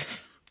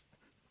 Oreos.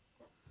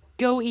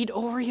 Go eat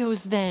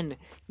Oreos then,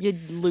 you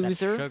That's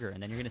loser. sugar,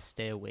 and then you're gonna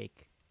stay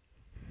awake.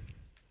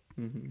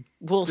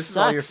 Well, This is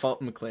all your sucks.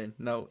 fault, McLean.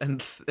 No, end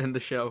the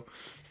show.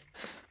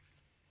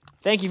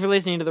 Thank you for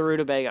listening to the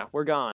Rutabaga. We're gone.